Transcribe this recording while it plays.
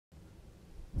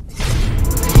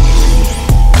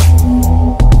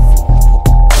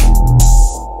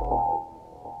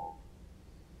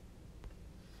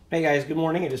Hey guys, good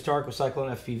morning. It is Tarek with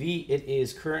Cyclone FPV. It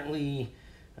is currently,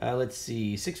 let's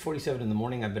see, 6:47 in the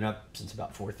morning. I've been up since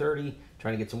about 4:30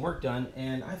 trying to get some work done.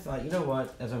 And I thought, you know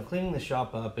what, as I'm cleaning the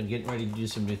shop up and getting ready to do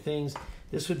some new things,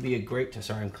 this would be a great,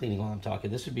 sorry, I'm cleaning while I'm talking.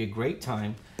 This would be a great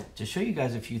time to show you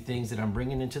guys a few things that I'm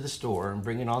bringing into the store and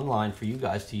bringing online for you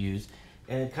guys to use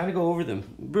and kind of go over them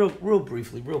real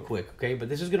briefly, real quick, okay? But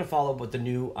this is going to follow up with the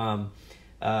new,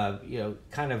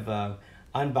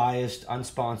 unbiased,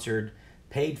 unsponsored,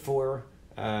 paid for,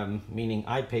 meaning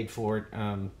I paid for it,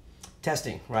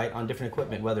 testing, right, on different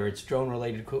equipment, whether it's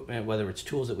drone-related equipment, whether it's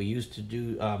tools that we use to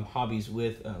do hobbies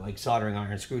with, like soldering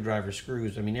iron, screwdrivers,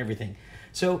 screws, I mean, everything.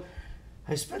 So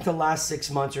I spent the last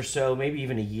 6 months or so, maybe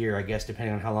even a year, I guess,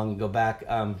 depending on how long you go back,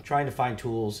 trying to find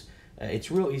tools.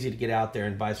 It's real easy to get out there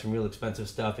and buy some real expensive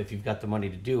stuff if you've got the money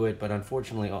to do it, but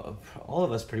unfortunately, all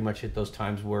of us pretty much hit those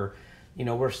times where, you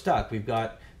know, we're stuck. We've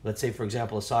got, let's say, for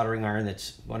example, a soldering iron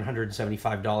that's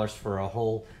 $175 for a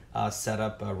whole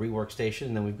setup, rework station.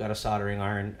 And then we've got a soldering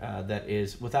iron that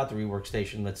is without the rework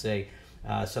station, let's say,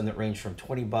 some that range from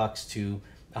 $20 to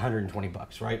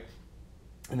 $120, right?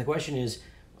 And the question is,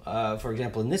 for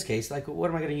example, in this case, like, what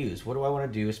am I going to use? What do I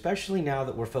want to do? Especially now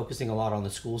that we're focusing a lot on the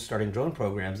schools starting drone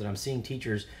programs, and I'm seeing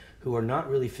teachers who are not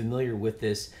really familiar with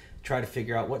this try to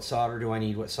figure out what solder do I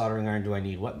need, what soldering iron do I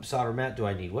need, what solder mat do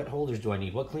I need, what holders do I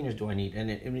need, what cleaners do I need,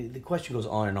 and I mean, the question goes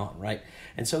on and on, right?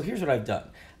 And so here's what I've done.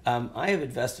 I have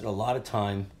invested a lot of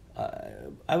time,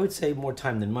 I would say more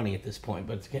time than money at this point,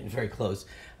 but it's getting very close.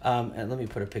 And let me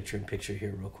put a picture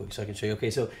here real quick so I can show you.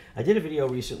 Okay, so I did a video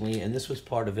recently, and this was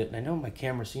part of it, and I know my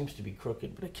camera seems to be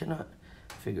crooked, but I cannot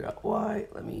figure out why.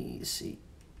 Let me see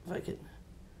if I can.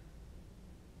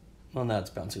 Well, now it's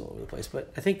bouncing all over the place,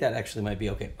 but I think that actually might be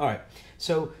okay. All right,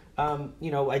 so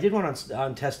I did one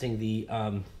on testing the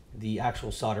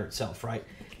actual solder itself, right?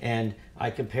 And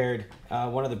I compared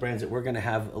one of the brands that we're going to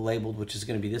have labeled, which is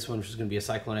going to be this one, which is going to be a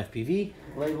Cyclone FPV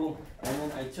label. And then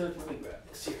I took, let me grab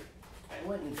this here. I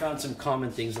went and found some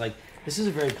common things. Like, this is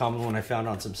a very common one I found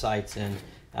on some sites and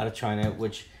out of China,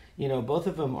 which, you know, both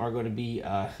of them are going to be,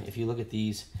 if you look at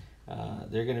these,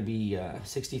 they're going to be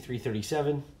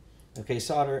 6337. Okay,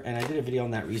 solder, and I did a video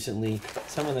on that recently.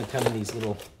 Some of them come in these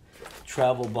little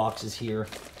travel boxes here,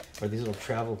 or these little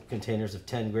travel containers of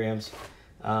 10 grams.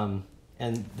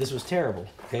 And this was terrible,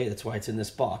 okay? That's why it's in this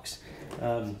box.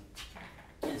 And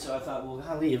so I thought, well,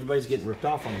 golly, everybody's getting ripped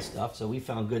off on this stuff, so we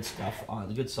found good stuff, on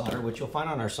the good solder, which you'll find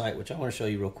on our site, which I want to show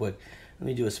you real quick. Let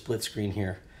me do a split screen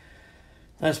here.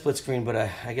 Not a split screen, but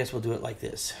I guess we'll do it like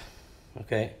this,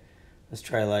 okay? Let's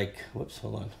try like, whoops,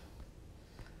 hold on.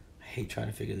 I hate trying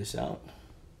to figure this out.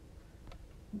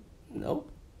 Nope.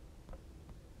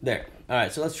 There. All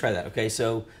right, so let's try that. Okay,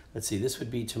 so let's see. This would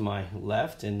be to my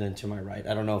left and then to my right.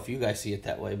 I don't know if you guys see it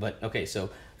that way, but okay, so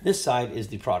this side is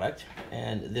the product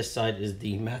and this side is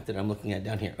the mat that I'm looking at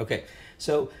down here. Okay,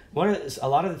 so a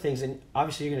lot of the things, and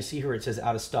obviously you're going to see here it says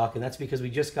out of stock, and that's because we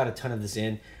just got a ton of this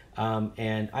in.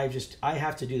 And I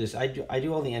have to do this. I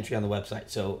do all the entry on the website,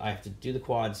 so I have to do the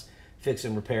quads, fix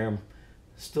them, repair them,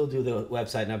 still do the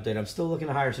website and update. I'm still looking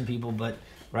to hire some people, but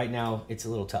right now it's a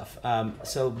little tough.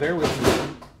 So bear with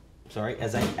me, sorry,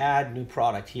 as I add new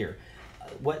product here.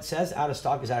 What says out of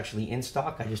stock is actually in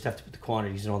stock. I just have to put the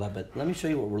quantities and all that, but let me show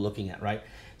you what we're looking at, right?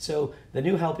 So the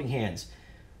new helping hands.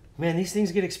 Man, these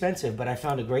things get expensive, but I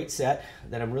found a great set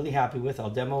that I'm really happy with.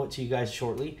 I'll demo it to you guys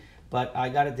shortly, but I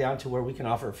got it down to where we can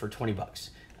offer it for 20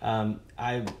 bucks.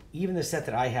 Even the set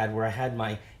that I had where I had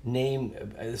my name,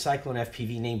 the Cyclone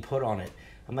FPV name put on it,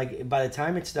 I'm like, by the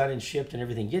time it's done and shipped and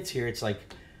everything gets here, it's like,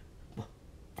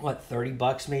 what, 30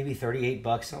 bucks maybe, 38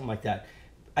 bucks, something like that.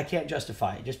 I can't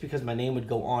justify it. Just because my name would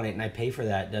go on it and I pay for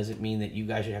that doesn't mean that you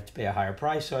guys should have to pay a higher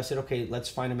price. So I said, okay, let's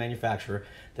find a manufacturer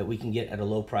that we can get at a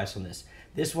low price on this.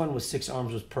 This one with 6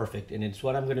 arms was perfect, and it's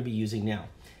what I'm going to be using now.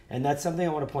 And that's something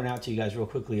I want to point out to you guys real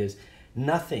quickly is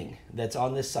nothing that's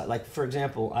on this side. Like, for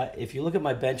example, if you look at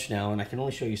my bench now, and I can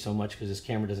only show you so much because this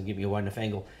camera doesn't give me a wide enough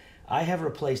angle, I have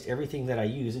replaced everything that I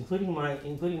use, including my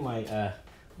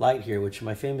light here, which is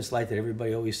my famous light that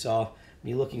everybody always saw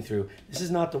me looking through. This is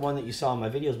not the one that you saw in my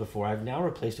videos before. I've now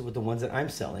replaced it with the ones that I'm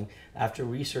selling after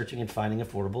researching and finding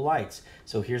affordable lights.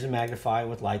 So here's a magnifier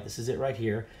with light. This is it right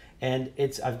here. And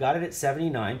I've got it at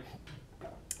 79.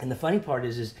 And the funny part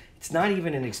is it's not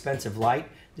even an expensive light.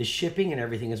 The shipping and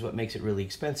everything is what makes it really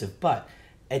expensive, but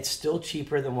it's still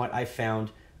cheaper than what I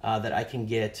found that I can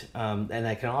get and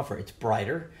I can offer. It's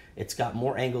brighter, it's got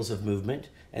more angles of movement,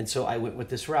 and so I went with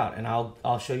this route, and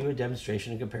I'll show you a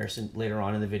demonstration and comparison later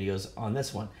on in the videos on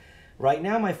this one. Right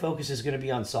now my focus is going to be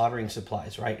on soldering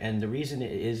supplies, right? And the reason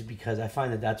is because I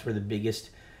find that that's where the biggest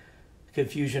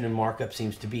confusion and markup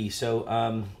seems to be.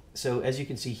 So so as you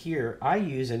can see here, I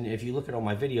use, and if you look at all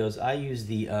my videos, I use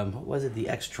the, what was it, the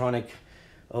Xtronic,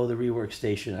 oh, the rework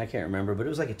station, I can't remember, but it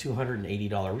was like a $280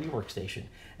 rework station,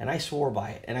 and I swore by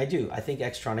it, and I do. I think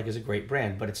Xtronic is a great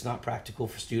brand, but it's not practical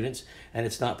for students, and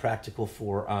it's not practical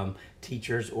for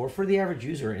teachers or for the average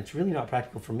user. It's really not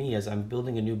practical for me, as I'm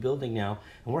building a new building now,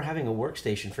 and we're having a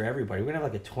workstation for everybody. We're gonna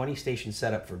have like a 20-station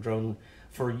setup for drone,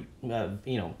 for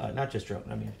not just drone,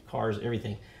 I mean cars,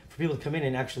 everything, for people to come in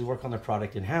and actually work on their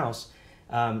product in-house,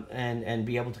 and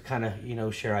be able to kind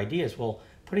of share ideas. Well,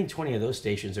 putting 20 of those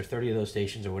stations or 30 of those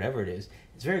stations or whatever it is,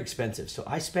 it's very expensive. So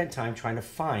I spent time trying to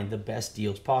find the best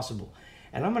deals possible.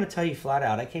 And I'm going to tell you flat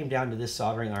out, I came down to this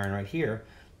soldering iron right here,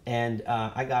 and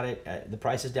I got it, the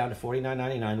price is down to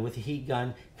 $49.99 with the heat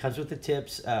gun, comes with the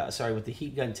tips, with the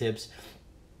heat gun tips,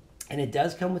 and it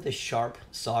does come with a sharp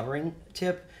soldering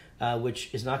tip,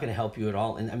 which is not going to help you at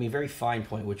all. And I mean, very fine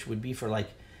point, which would be for like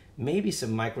maybe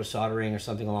some micro soldering or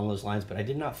something along those lines, but I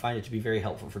did not find it to be very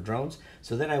helpful for drones.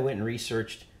 So then I went and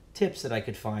researched tips that I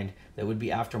could find that would be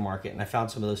aftermarket, and I found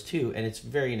some of those too, and it's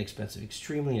very inexpensive,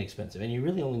 extremely inexpensive, and you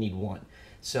really only need one.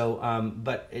 So,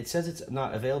 but it says it's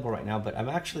not available right now, but I've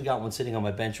actually got one sitting on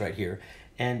my bench right here,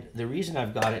 and the reason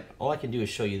I've got it, all I can do is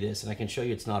show you this, and I can show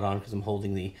you it's not on because I'm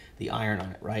holding the iron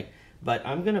on it, right? But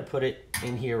I'm gonna put it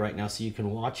in here right now so you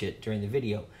can watch it during the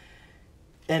video.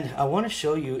 And I want to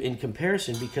show you in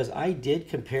comparison, because I did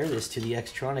compare this to the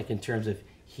Xtronic in terms of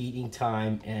heating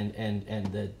time and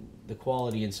the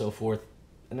quality and so forth,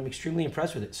 and I'm extremely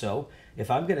impressed with it. So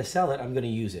if I'm going to sell it, I'm going to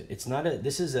use it. It's not a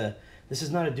this is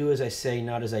not a do as I say,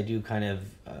 not as I do kind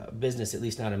of business, at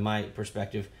least not in my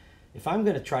perspective. If I'm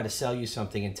going to try to sell you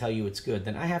something and tell you it's good,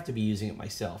 then I have to be using it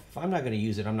myself. If I'm not going to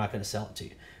use it, I'm not going to sell it to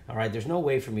you. All right, there's no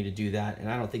way for me to do that, and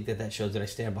I don't think that shows that I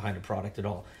stand behind a product at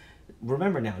all.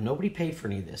 Remember now, nobody paid for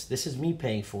any of this. This is me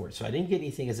paying for it. So I didn't get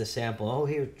anything as a sample. Oh,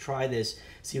 here, try this,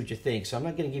 see what you think. So I'm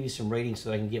not going to give you some ratings so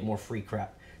that I can get more free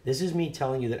crap. This is me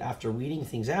telling you that after weeding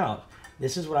things out,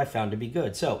 this is what I found to be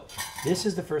good. So this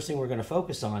is the first thing we're going to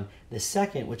focus on. The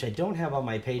second, which I don't have on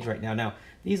my page right now. Now,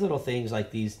 these little things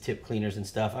like these tip cleaners and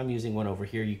stuff, I'm using one over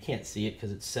here. You can't see it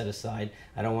because it's set aside.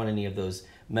 I don't want any of those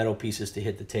metal pieces to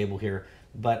hit the table here.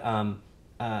 But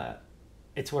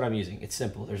it's what I'm using. It's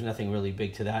simple. There's nothing really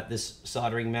big to that. This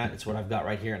soldering mat, it's what I've got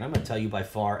right here. And I'm going to tell you by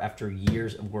far, after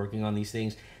years of working on these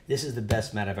things, this is the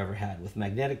best mat I've ever had. With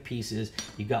magnetic pieces,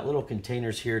 you've got little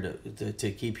containers here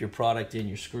to keep your product in,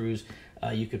 your screws.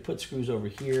 You could put screws over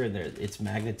here, and it's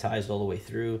magnetized all the way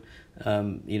through.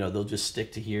 They'll just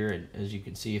stick to here. And as you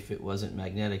can see, if it wasn't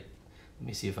magnetic, let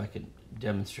me see if I can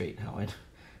demonstrate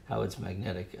how it's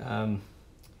magnetic.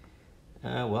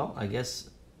 Well, I guess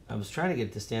I was trying to get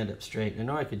it to stand up straight. I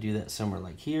know I could do that somewhere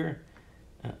like here.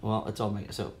 Well, it's all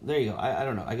magnet. So there you go. I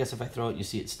don't know. I guess if I throw it, you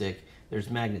see it stick. There's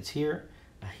magnets here,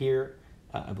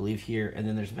 I believe here, and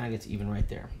then there's magnets even right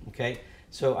there. Okay.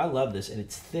 So I love this, and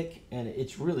it's thick, and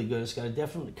it's really good. It's got a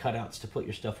definite cutouts to put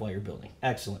your stuff while you're building.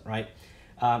 Excellent, right?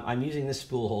 I'm using this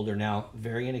spool holder now.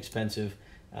 Very inexpensive,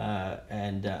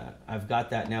 and I've got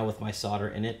that now with my solder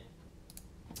in it.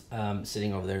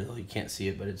 Sitting over there, though you can't see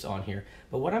it, but it's on here.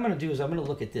 But what I'm going to do is I'm going to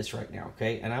look at this right now,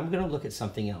 okay? And I'm going to look at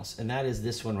something else, and that is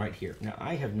this one right here. Now,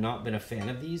 I have not been a fan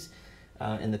of these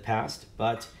in the past,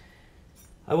 but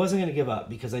I wasn't going to give up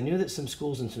because I knew that some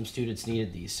schools and some students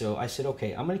needed these. So I said,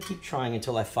 okay, I'm going to keep trying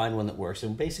until I find one that works.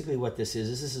 And basically what this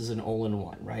is an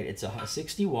all-in-one, right? It's a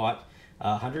 60 watt,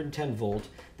 110 volt.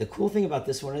 The cool thing about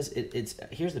this one is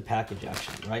here's the package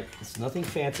actually, right? It's nothing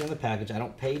fancy on the package. I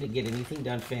don't pay to get anything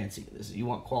done fancy. You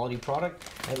want quality product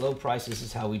at low price, this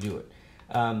is how we do it.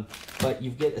 But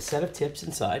you get a set of tips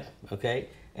inside, okay?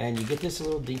 And you get this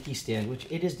little dinky stand, which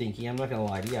it is dinky, I'm not gonna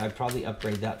lie to you. I'd probably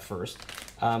upgrade that first.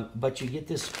 But you get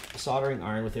this soldering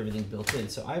iron with everything built in.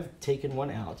 So I've taken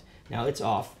one out. Now it's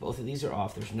off, both of these are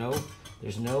off. There's no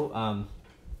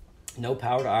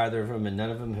power to either of them, and none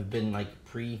of them have been like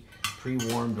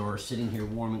pre-warmed or sitting here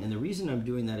warming. And the reason I'm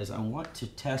doing that is I want to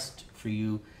test for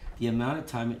you the amount of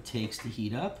time it takes to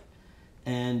heat up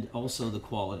and also the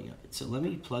quality of it. So let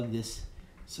me plug this.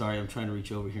 Sorry, I'm trying to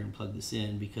reach over here and plug this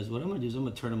in, because what I'm going to do is I'm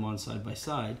going to turn them on side by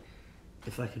side.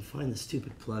 If I can find the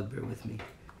stupid plug, bear with me.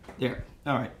 There.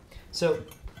 All right. So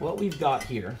what we've got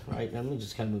here, right, let me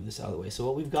just kind of move this out of the way. So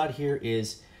what we've got here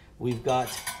is we've got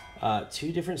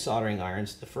two different soldering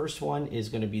irons. The first one is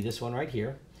going to be this one right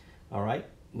here, all right,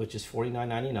 which is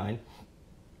 $49.99,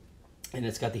 and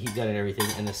it's got the heat gun and everything.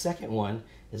 And the second one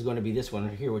is going to be this one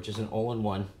right here, which is an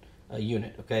all-in-one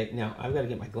unit. Okay, now I've got to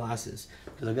get my glasses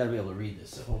because I've got to be able to read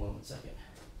this. So hold on one second.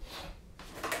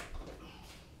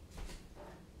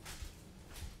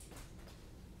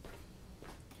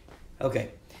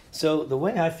 Okay, so the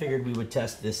way I figured we would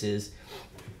test this is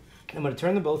I'm going to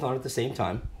turn them both on at the same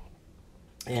time.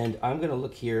 And I'm going to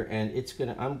look here, and it's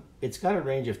got a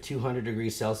range of 200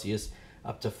 degrees Celsius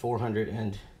up to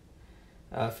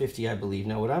 450, I believe.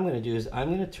 Now what I'm going to do is I'm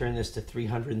going to turn this to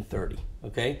 330,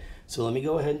 okay? So let me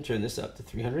go ahead and turn this up to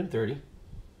 330.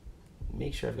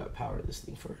 Make sure I've got power to this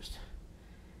thing first.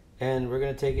 And we're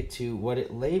going to take it to what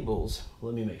it labels.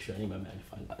 Let me make sure I need my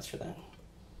magnifying glass for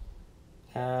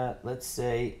that. Let's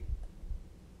say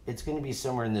it's going to be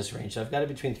somewhere in this range. So I've got it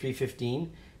between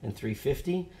 315 and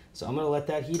 350. So I'm going to let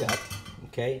that heat up,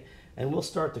 okay? And we'll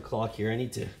start the clock here. I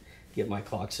need to get my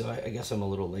clock, so I guess I'm a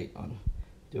little late on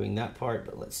doing that part,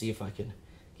 but let's see if I can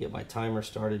get my timer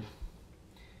started.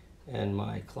 And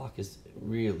my clock is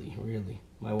really,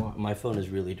 my phone is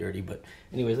really dirty, but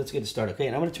anyways, let's get it started. Okay,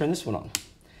 and I'm going to turn this one on.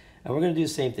 And we're going to do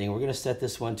the same thing. We're going to set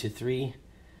this one to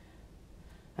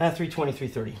 320,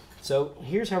 330. So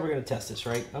here's how we're going to test this,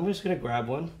 right? I'm just going to grab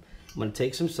one. I'm going to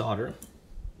take some solder.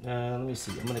 Let me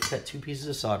see. I'm going to cut 2 pieces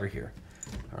of solder here.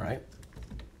 All right.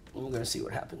 And we're going to see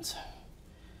what happens.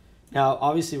 Now,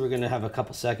 obviously, we're going to have a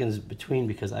couple seconds between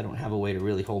because I don't have a way to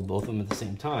really hold both of them at the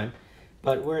same time.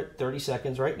 But we're at 30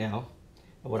 seconds right now.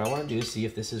 And what I want to do is see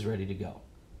if this is ready to go.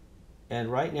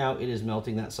 And right now, it is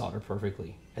melting that solder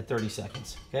perfectly at 30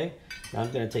 seconds. Okay. Now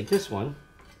I'm going to take this one,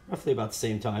 roughly about the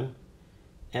same time.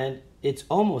 And it's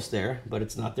almost there, but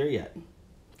it's not there yet.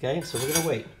 Okay, so we're going to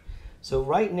wait. So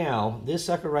right now, this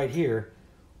sucker right here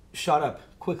shot up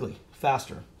quickly,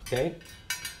 faster, okay?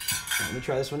 Let me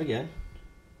try this one again.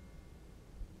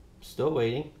 Still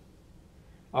waiting.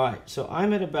 All right, so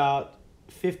I'm at about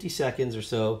 50 seconds or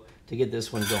so to get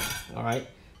this one going, all right?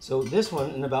 So this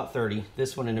one in about 30,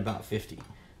 this one in about 50,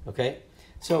 okay?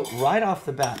 So right off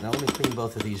the bat, now let me clean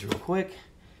both of these real quick,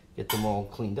 get them all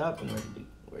cleaned up and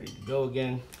ready to go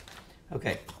again.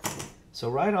 Okay, so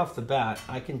right off the bat,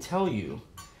 I can tell you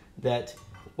that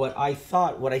what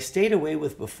I stayed away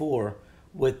with before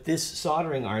with this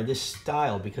soldering iron, this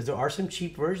style, because there are some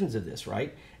cheap versions of this,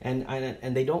 right?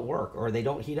 And they don't work or they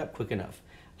don't heat up quick enough.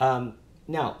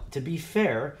 Now, to be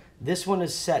fair, this one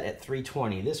is set at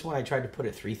 320. This one I tried to put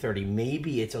at 330.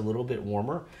 Maybe it's a little bit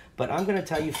warmer, but I'm gonna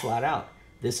tell you flat out,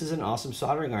 this is an awesome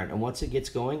soldering iron. And once it gets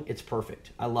going, it's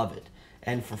perfect. I love it.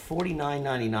 And for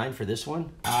 $49.99 for this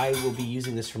one, I will be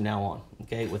using this from now on,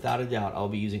 okay? Without a doubt, I'll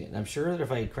be using it. And I'm sure that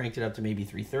if I had cranked it up to maybe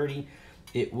 330,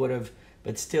 it would have,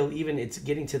 but still, even it's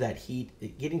getting to that heat,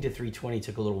 getting to 320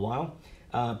 took a little while,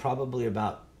 probably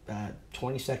about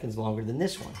 20 seconds longer than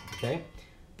this one, okay?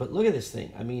 But look at this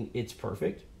thing. I mean, it's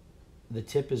perfect. The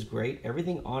tip is great.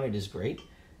 Everything on it is great.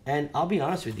 And I'll be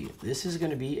honest with you, this is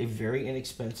gonna be a very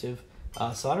inexpensive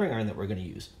soldering iron that we're gonna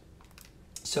use.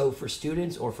 So for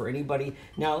students or for anybody,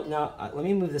 now let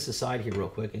me move this aside here real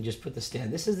quick and just put the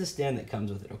stand. This is the stand that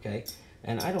comes with it, okay?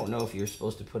 And I don't know if you're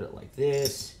supposed to put it like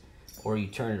this or you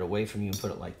turn it away from you and put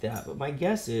it like that, but my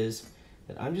guess is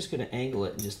that I'm just gonna angle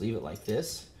it and just leave it like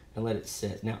this and let it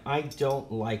sit. Now, I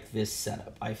don't like this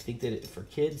setup. I think that for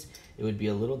kids, it would be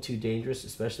a little too dangerous,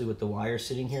 especially with the wire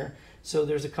sitting here. So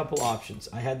there's a couple options.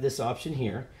 I had this option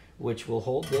here, which will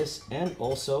hold this and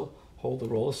also hold the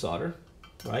roll of solder,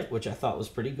 right, which I thought was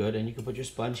pretty good, and you can put your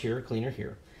sponge here, cleaner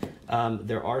here.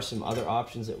 There are some other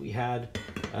options that we had.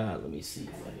 Let me see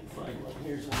if I can find one.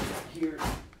 Here's one here.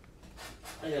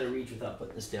 I gotta reach without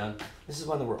putting this down. This is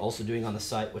one that we're also doing on the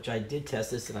site, which I did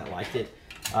test this and I liked it.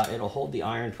 It'll hold the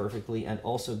iron perfectly and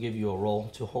also give you a roll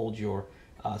to hold your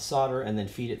solder and then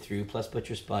feed it through, plus put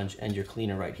your sponge and your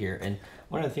cleaner right here. And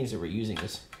one of the things that we're using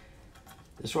is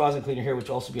this rosin cleaner here, which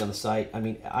will also be on the site. I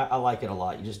mean, I like it a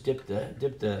lot. You just dip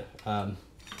the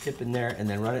tip in there and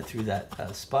then run it through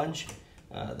that sponge,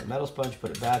 the metal sponge,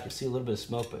 put it back. You see a little bit of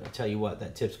smoke, but I'll tell you what,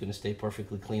 that tip's gonna stay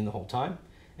perfectly clean the whole time.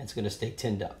 And it's gonna stay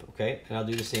tinned up, okay? And I'll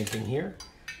do the same thing here.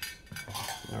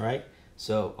 All right,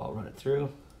 so I'll run it through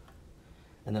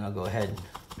and then I'll go ahead and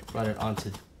run it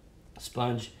onto the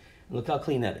sponge. And look how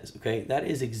clean that is, okay? That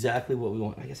is exactly what we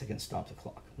want. I guess I can stop the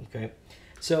clock, okay?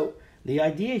 So the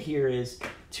idea here is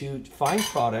to find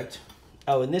product.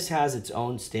 Oh, and this has its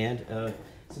own stand.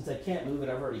 Since I can't move it,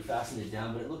 I've already fastened it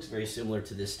down, but it looks very similar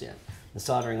to this stand. The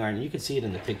soldering iron, you can see it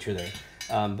in the picture there,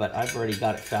 but I've already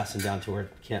got it fastened down to where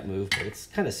it can't move, but it's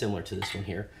kind of similar to this one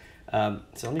here. So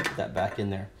let me put that back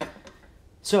in there.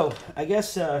 So I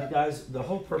guess, guys, the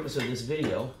whole purpose of this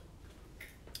video,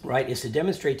 right, is to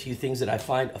demonstrate to you things that I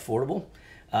find affordable,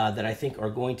 that I think are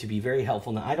going to be very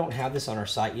helpful. Now, I don't have this on our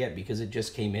site yet because it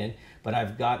just came in, but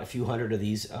I've got a few hundred of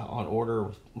these on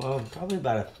order. Well, probably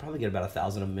get about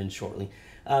 1,000 of them in shortly.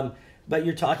 But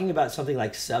you're talking about something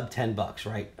like sub 10 bucks,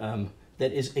 right?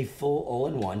 That is a full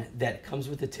all-in-one that comes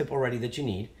with the tip already that you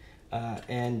need.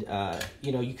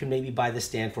 You know, you can maybe buy the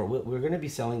stand for it. We're going to be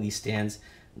selling these stands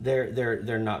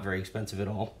they're not very expensive at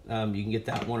all. You can get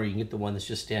that one, or you can get the one that's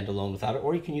just standalone without it,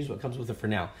 or you can use what comes with it for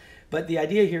now. But the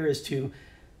idea here is to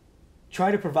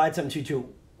try to provide something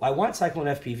to I want Cyclone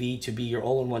FPV to be your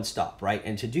all-in-one stop, right?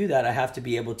 And to do that, I have to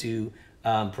be able to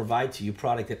provide to you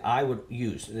product that I would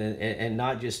use, and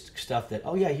not just stuff that,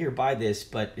 oh yeah, here, buy this,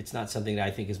 but it's not something that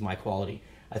I think is my quality.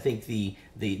 I think the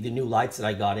new lights that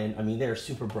I got in, I mean, they're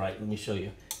super bright. Let me show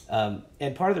you.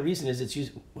 And part of the reason is it's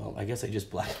using, well, I guess I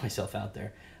just blacked myself out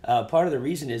there. Part of the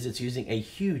reason is it's using a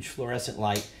huge fluorescent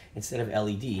light instead of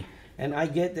LED. And I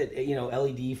get that, you know,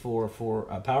 LED for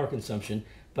power consumption,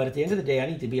 but at the end of the day, I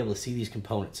need to be able to see these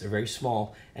components. They're very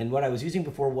small, and what I was using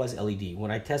before was LED.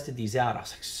 When I tested these out, I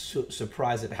was like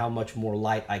surprised at how much more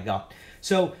light I got.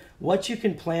 So what you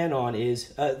can plan on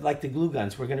is, like the glue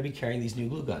guns, we're gonna be carrying these new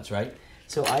glue guns, right?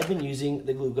 So I've been using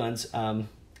the glue guns,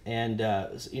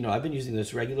 you know, I've been using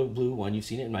this regular blue one. You've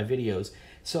seen it in my videos.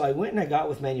 So I went and I got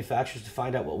with manufacturers to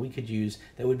find out what we could use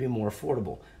that would be more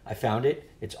affordable. I found it.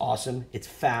 It's awesome. It's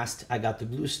fast. I got the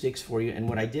glue sticks for you. And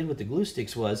what I did with the glue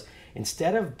sticks was,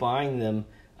 instead of buying them,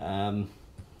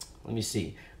 let me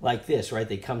see, like this, right?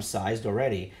 They come sized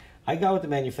already. I got with the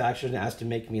manufacturers and asked to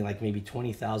make me like maybe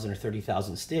 20,000 or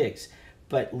 30,000 sticks,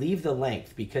 but leave the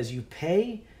length, because you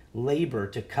pay labor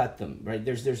to cut them, right?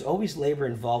 There's always labor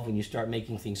involved when you start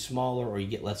making things smaller, or you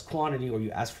get less quantity, or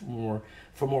you ask for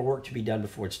more work to be done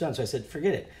before it's done. So I said,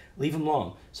 forget it, leave them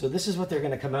long. So this is what they're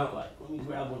going to come out like. Let me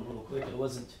grab one real quick. It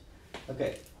wasn't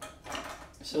okay.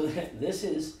 So this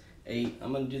is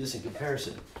I'm going to do this in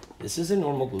comparison. This is a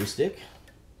normal glue stick.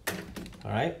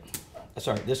 All right.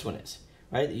 Sorry, this one is,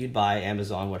 right, that you'd buy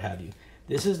Amazon, what have you.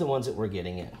 This is the ones that we're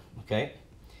getting in. Okay.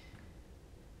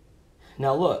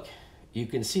 Now look. You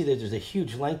can see that there's a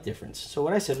huge length difference. So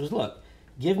what I said was, look,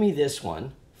 give me this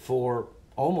one for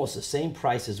almost the same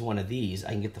price as one of these. I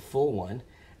can get the full one.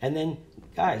 And then,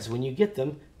 guys, when you get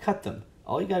them, cut them.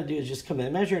 All you got to do is just come in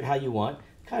and measure it how you want.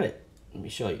 Cut it. Let me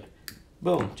show you.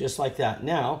 Boom, just like that.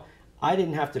 Now, I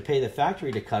didn't have to pay the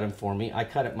factory to cut them for me. I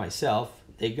cut it myself.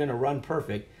 They're going to run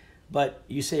perfect, but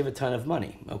you save a ton of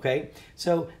money, okay?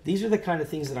 So these are the kind of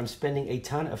things that I'm spending a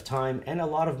ton of time and a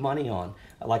lot of money on,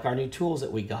 like our new tools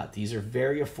that we got. These are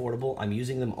very affordable. I'm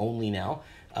using them only now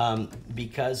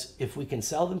because if we can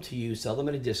sell them to you, sell them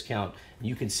at a discount,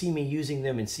 you can see me using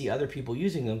them and see other people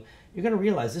using them, you're gonna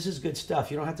realize this is good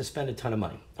stuff. You don't have to spend a ton of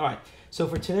money. All right, so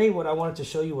for today, what I wanted to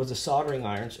show you was the soldering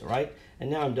irons, all right? And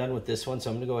now I'm done with this one, so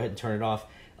I'm gonna go ahead and turn it off.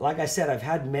 Like I said, I've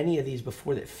had many of these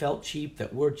before that felt cheap,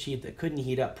 that were cheap, that couldn't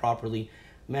heat up properly.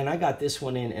 Man, I got this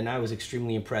one in and I was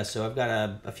extremely impressed. So I've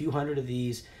got a few hundred of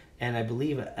these, and I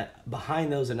believe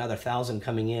behind those another 1,000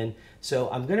 coming in. So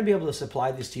I'm going to be able to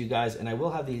supply this to you guys, and I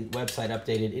will have the website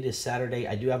updated. It is Saturday.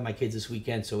 I do have my kids this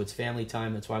weekend, so it's family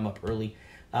time. That's why I'm up early.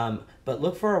 But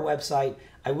look for our website.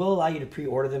 I will allow you to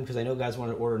pre-order them because I know guys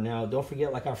want to order now. Don't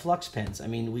forget, like our flux pens. I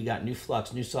mean, we got new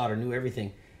flux, new solder, new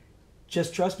everything.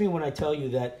 Just trust me when I tell you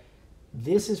that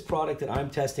this is product that I'm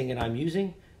testing and I'm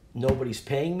using. Nobody's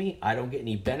paying me. I don't get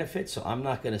any benefits, so I'm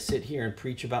not going to sit here and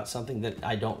preach about something that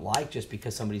I don't like just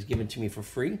because somebody's given to me for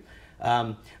free.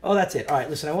 Oh, that's it. All right,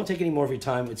 listen, I won't take any more of your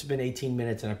time. It's been 18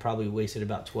 minutes, and I probably wasted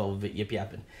about 12 of it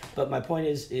yip-yapping. But my point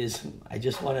is I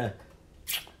just want to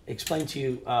explain to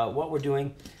you what we're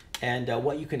doing and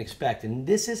what you can expect. And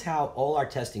this is how all our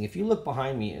testing, if you look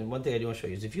behind me, and one thing I do want to show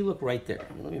you is if you look right there,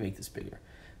 let me make this bigger.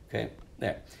 Okay,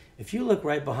 there. If you look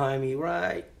right behind me,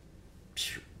 right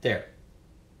there,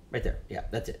 right there, yeah,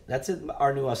 that's it. That's it,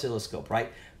 our new oscilloscope,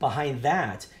 right? Behind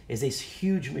that is this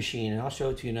huge machine, and I'll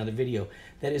show it to you in another video,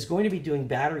 that is going to be doing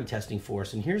battery testing for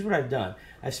us. And here's what I've done.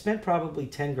 I've spent probably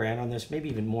 10 grand on this, maybe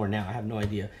even more now, I have no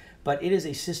idea. But it is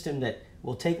a system that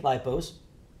will take LiPos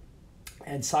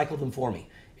and cycle them for me.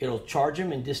 It'll charge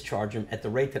them and discharge them at the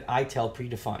rate that I tell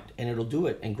predefined, and it'll do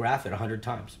it and graph it 100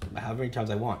 times, however many times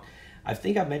I want. I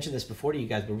think I've mentioned this before to you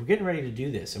guys, but we're getting ready to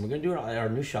do this, and we're going to do it at our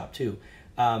new shop too.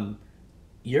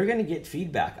 You're going to get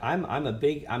feedback. I'm a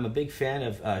big fan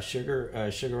of Sugar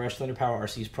Rush Thunder Power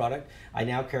RC's product. I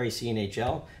now carry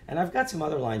CNHL, and I've got some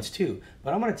other lines too.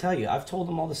 But I'm going to tell you, I've told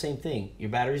them all the same thing.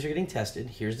 Your batteries are getting tested.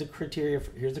 Here's the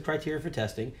criteria for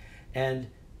testing, and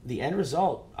the end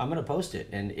result, I'm going to post it.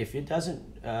 And if it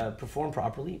doesn't perform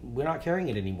properly, we're not carrying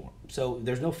it anymore. So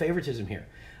there's no favoritism here.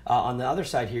 On the other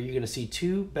side here, you're going to see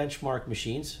 2 benchmark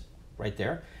machines right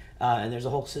there, and there's a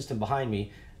whole system behind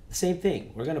me. The same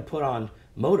thing. We're going to put on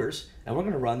motors, and we're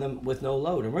going to run them with no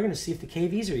load, and we're going to see if the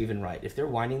KVs are even right, if they're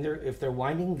winding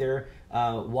their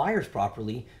wires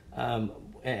properly,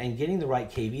 and getting the right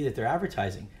KV that they're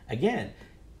advertising. Again,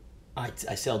 I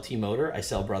sell T-Motor, I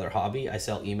sell Brother Hobby, I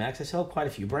sell Emax, I sell quite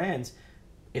a few brands.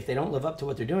 If they don't live up to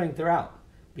what they're doing, they're out.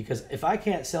 Because if I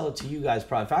can't sell it to you guys,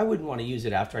 if I wouldn't want to use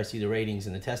it after I see the ratings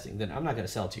and the testing, then I'm not going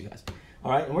to sell it to you guys.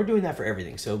 All right, and we're doing that for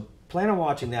everything. So plan on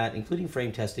watching that, including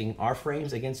frame testing, our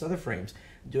frames against other frames,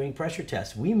 doing pressure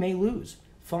tests. We may lose.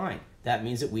 Fine. That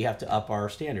means that we have to up our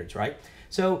standards, right?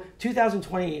 So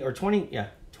 2020 is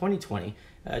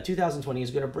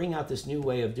going to bring out this new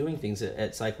way of doing things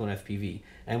at Cyclone FPV.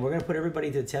 And we're going to put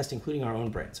everybody to the test, including our own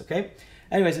brands, okay?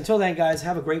 Anyways, until then, guys,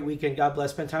 have a great weekend. God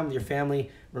bless. Spend time with your family.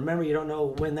 Remember, you don't know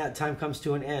when that time comes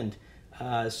to an end.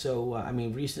 I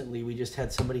mean, recently we just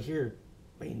had somebody here.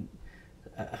 I mean,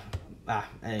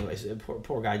 anyways,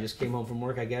 poor guy just came home from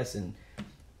work, I guess, and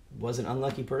was an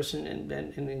unlucky person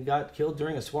and got killed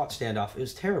during a SWAT standoff. It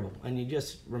was terrible, and it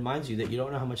just reminds you that you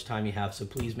don't know how much time you have, so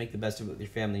please make the best of it with your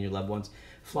family and your loved ones.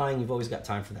 Flying, you've always got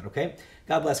time for that, okay?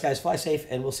 God bless, guys. Fly safe,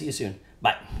 and we'll see you soon.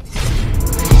 Bye.